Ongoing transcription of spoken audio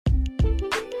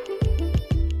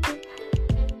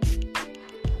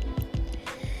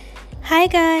Hi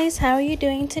guys, how are you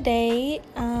doing today?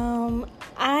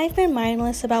 I've been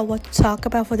mindless about what to talk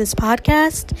about for this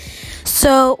podcast.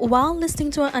 So while listening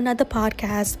to another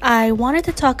podcast, I wanted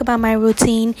to talk about my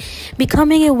routine,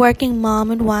 becoming a working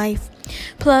mom and wife,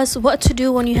 plus what to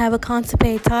do when you have a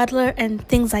constipated toddler and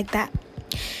things like that.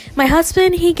 My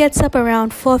husband, he gets up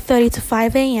around 4:30 to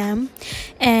 5 a.m.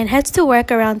 and heads to work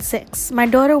around 6. My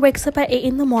daughter wakes up at 8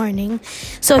 in the morning,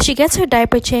 so she gets her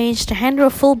diaper changed, hand her a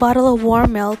full bottle of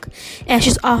warm milk, and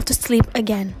she's off to sleep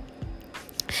again.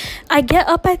 I get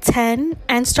up at 10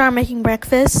 and start making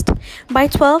breakfast. By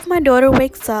 12, my daughter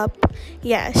wakes up.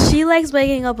 Yeah, she likes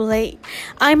waking up late.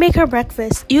 I make her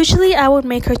breakfast. Usually, I would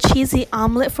make her cheesy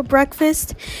omelet for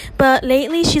breakfast, but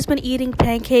lately she's been eating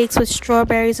pancakes with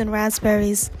strawberries and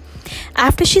raspberries.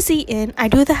 After she's eaten, I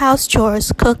do the house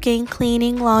chores, cooking,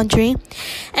 cleaning, laundry,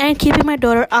 and keeping my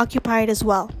daughter occupied as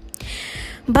well.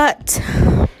 But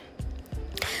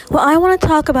what I want to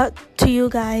talk about to you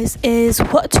guys is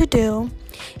what to do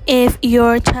if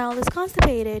your child is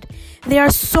constipated. There are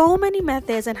so many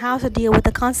methods on how to deal with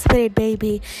a constipated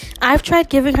baby. I've tried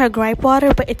giving her gripe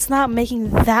water, but it's not making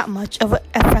that much of an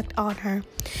effect on her.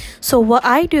 So what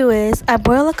I do is I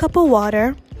boil a cup of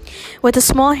water with a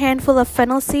small handful of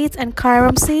fennel seeds and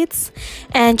carom seeds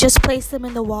and just place them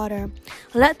in the water.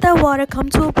 Let the water come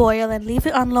to a boil and leave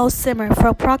it on low simmer for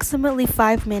approximately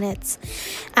 5 minutes.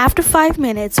 After 5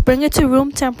 minutes, bring it to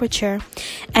room temperature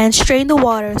and strain the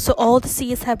water so all the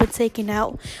seeds have been taken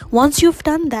out. Once you've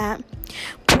done that,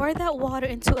 pour that water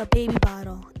into a baby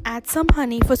bottle. Add some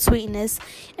honey for sweetness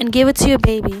and give it to your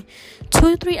baby.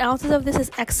 2 to 3 ounces of this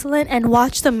is excellent, and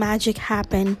watch the magic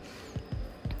happen.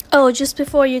 Oh, just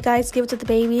before you guys give it to the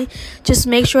baby, just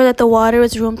make sure that the water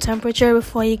is room temperature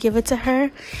before you give it to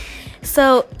her.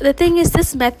 So the thing is,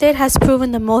 this method has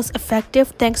proven the most effective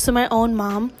thanks to my own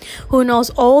mom, who knows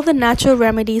all the natural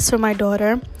remedies for my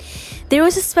daughter. There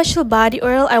is a special body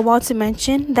oil I want to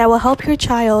mention that will help your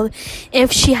child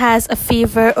if she has a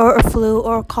fever or a flu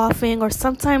or coughing or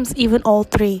sometimes even all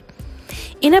three.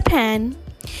 In a pan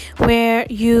where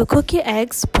you cook your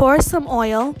eggs, pour some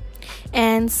oil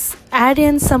and add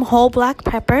in some whole black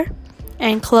pepper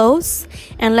and cloves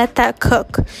and let that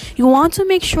cook. You want to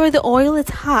make sure the oil is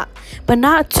hot, but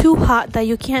not too hot that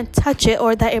you can't touch it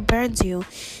or that it burns you.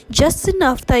 Just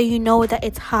enough that you know that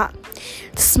it's hot.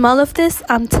 The smell of this,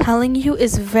 I'm telling you,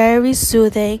 is very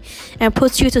soothing and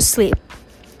puts you to sleep.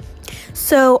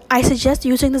 So I suggest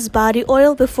using this body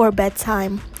oil before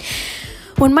bedtime.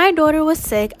 When my daughter was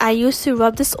sick, I used to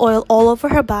rub this oil all over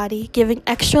her body, giving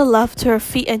extra love to her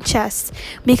feet and chest.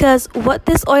 Because what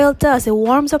this oil does, it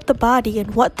warms up the body,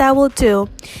 and what that will do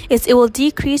is it will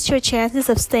decrease your chances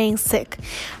of staying sick.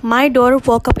 My daughter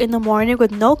woke up in the morning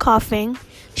with no coughing,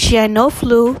 she had no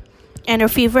flu, and her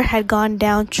fever had gone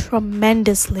down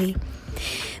tremendously.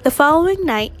 The following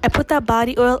night, I put that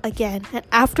body oil again, and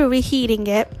after reheating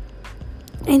it,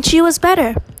 and she was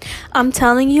better. I'm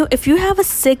telling you, if you have a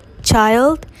sick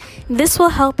child, this will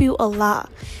help you a lot.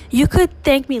 You could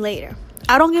thank me later.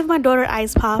 I don't give my daughter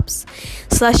ice pops,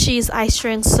 slushies, ice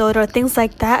drinks, soda, or things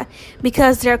like that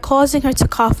because they're causing her to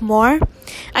cough more.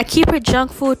 I keep her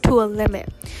junk food to a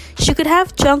limit. She could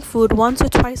have junk food once or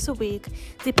twice a week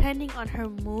depending on her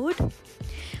mood.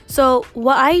 So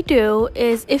what I do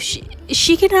is if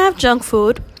she can have junk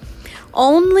food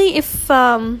only if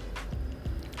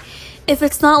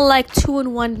it's not like 2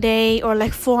 in 1 day or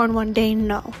like 4 in 1 day,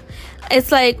 no. It's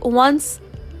like once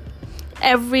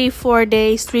every 4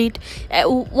 days,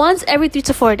 once every 3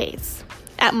 to 4 days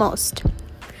at most.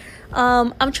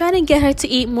 I'm trying to get her to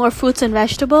eat more fruits and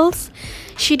vegetables.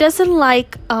 She doesn't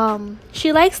like,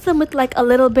 she likes them with like a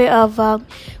little bit of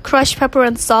crushed pepper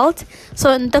and salt.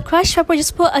 So in the crushed pepper,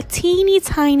 just put a teeny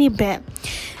tiny bit.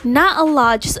 Not a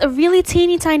lot, just a really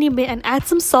teeny tiny bit, and add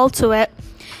some salt to it.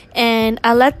 And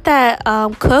I let that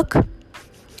cook.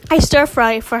 I stir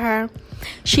fry it for her.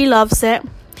 She loves it.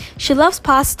 She loves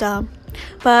pasta,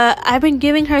 but I've been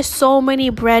giving her so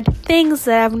many bread things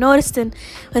that I've noticed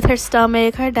with her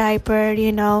stomach, her diaper,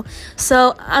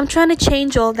 So I'm trying to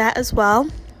change all that as well.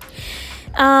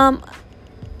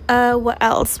 What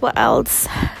else?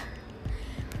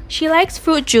 She likes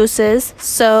fruit juices,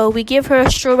 so we give her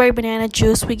strawberry banana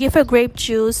juice. We give her grape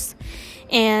juice.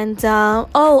 And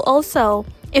also,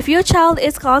 if your child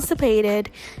is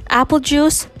constipated, apple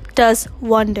juice does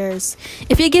wonders.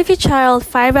 If you give your child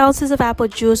 5 ounces of apple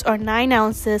juice or 9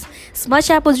 ounces, as much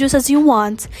apple juice as you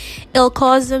want, it'll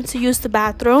cause them to use the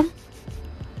bathroom,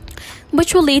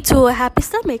 which will lead to a happy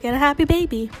stomach and a happy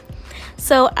baby.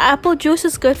 So apple juice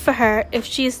is good for her if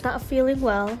she's not feeling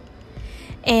well.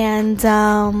 And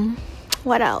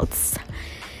what else?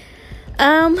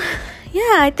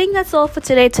 yeah, I think that's all for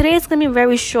today. Today is going to be a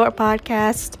very short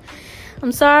podcast.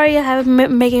 I'm sorry I haven't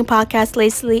been making podcasts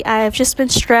lately. I've just been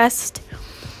stressed,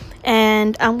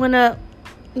 and I'm going to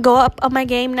go up on my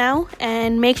game now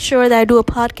and make sure that I do a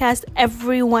podcast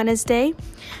every Wednesday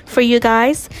for you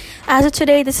guys. As of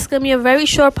today, this is going to be a very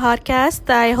short podcast.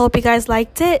 I hope you guys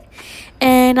liked it,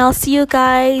 and I'll see you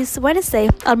guys Wednesday.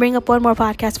 I'll bring up one more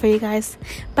podcast for you guys.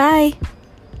 Bye.